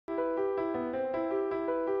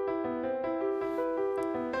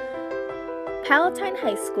Palatine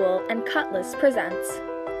High School and Cutlass presents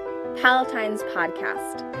Palatine's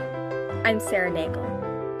Podcast. I'm Sarah Nagel.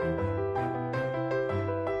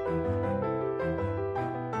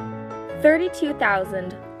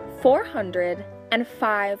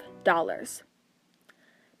 $32,405.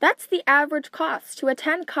 That's the average cost to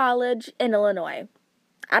attend college in Illinois.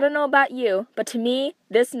 I don't know about you, but to me,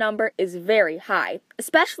 this number is very high,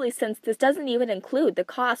 especially since this doesn't even include the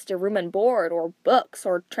cost of room and board or books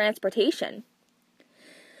or transportation.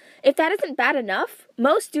 If that isn't bad enough,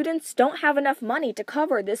 most students don't have enough money to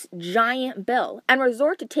cover this giant bill and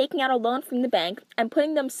resort to taking out a loan from the bank and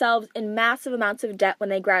putting themselves in massive amounts of debt when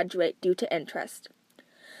they graduate due to interest.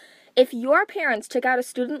 If your parents took out a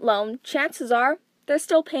student loan, chances are they're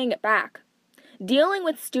still paying it back. Dealing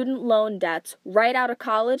with student loan debts right out of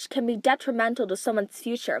college can be detrimental to someone's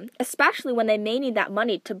future, especially when they may need that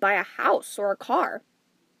money to buy a house or a car.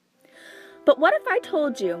 But what if I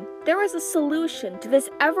told you there was a solution to this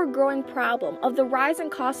ever-growing problem of the rising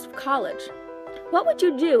cost of college? What would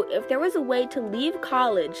you do if there was a way to leave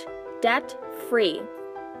college debt-free?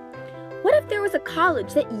 What if there was a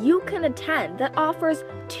college that you can attend that offers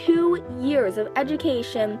 2 years of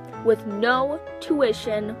education with no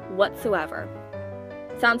tuition whatsoever?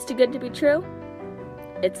 Sounds too good to be true?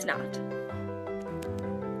 It's not.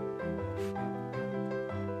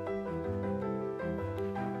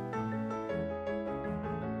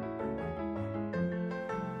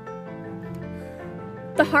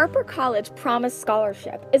 The Harper College Promise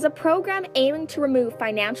Scholarship is a program aiming to remove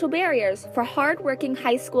financial barriers for hardworking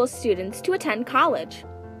high school students to attend college.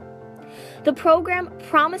 The program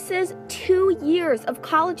promises 2 years of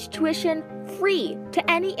college tuition free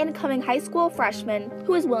to any incoming high school freshman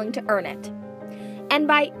who is willing to earn it. And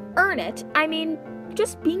by earn it, I mean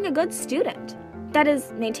just being a good student. That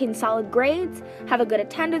is, maintain solid grades, have a good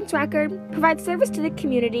attendance record, provide service to the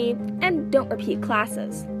community, and don't repeat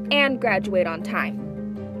classes, and graduate on time.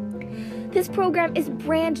 This program is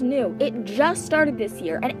brand new. It just started this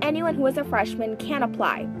year, and anyone who is a freshman can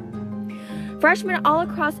apply. Freshmen all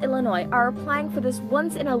across Illinois are applying for this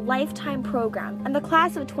once-in-a-lifetime program, and the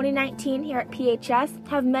class of 2019 here at PHS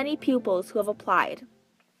have many pupils who have applied.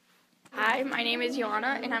 Hi, my name is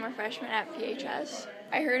Joanna, and I'm a freshman at PHS.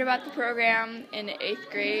 I heard about the program in 8th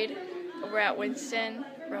grade over at Winston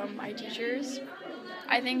from my teachers.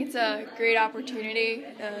 I think it's a great opportunity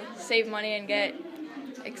to save money and get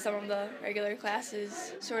some of the regular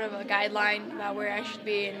classes, sort of a guideline about where I should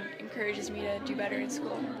be, and encourages me to do better in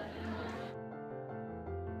school.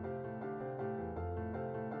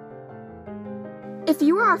 If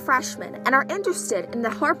you are a freshman and are interested in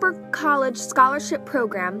the Harper College Scholarship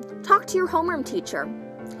Program, talk to your homeroom teacher.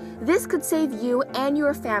 This could save you and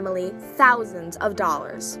your family thousands of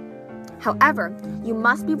dollars. However, you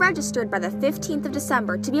must be registered by the 15th of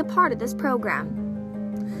December to be a part of this program.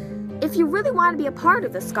 If you really want to be a part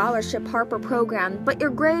of the Scholarship Harper program, but your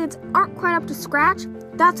grades aren't quite up to scratch,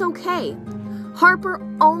 that's okay. Harper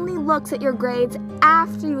only looks at your grades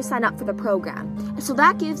after you sign up for the program, so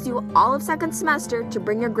that gives you all of second semester to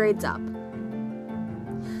bring your grades up.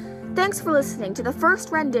 Thanks for listening to the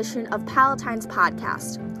first rendition of Palatine's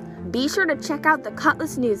Podcast. Be sure to check out the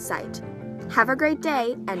Cutlass news site. Have a great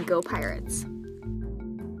day, and go Pirates!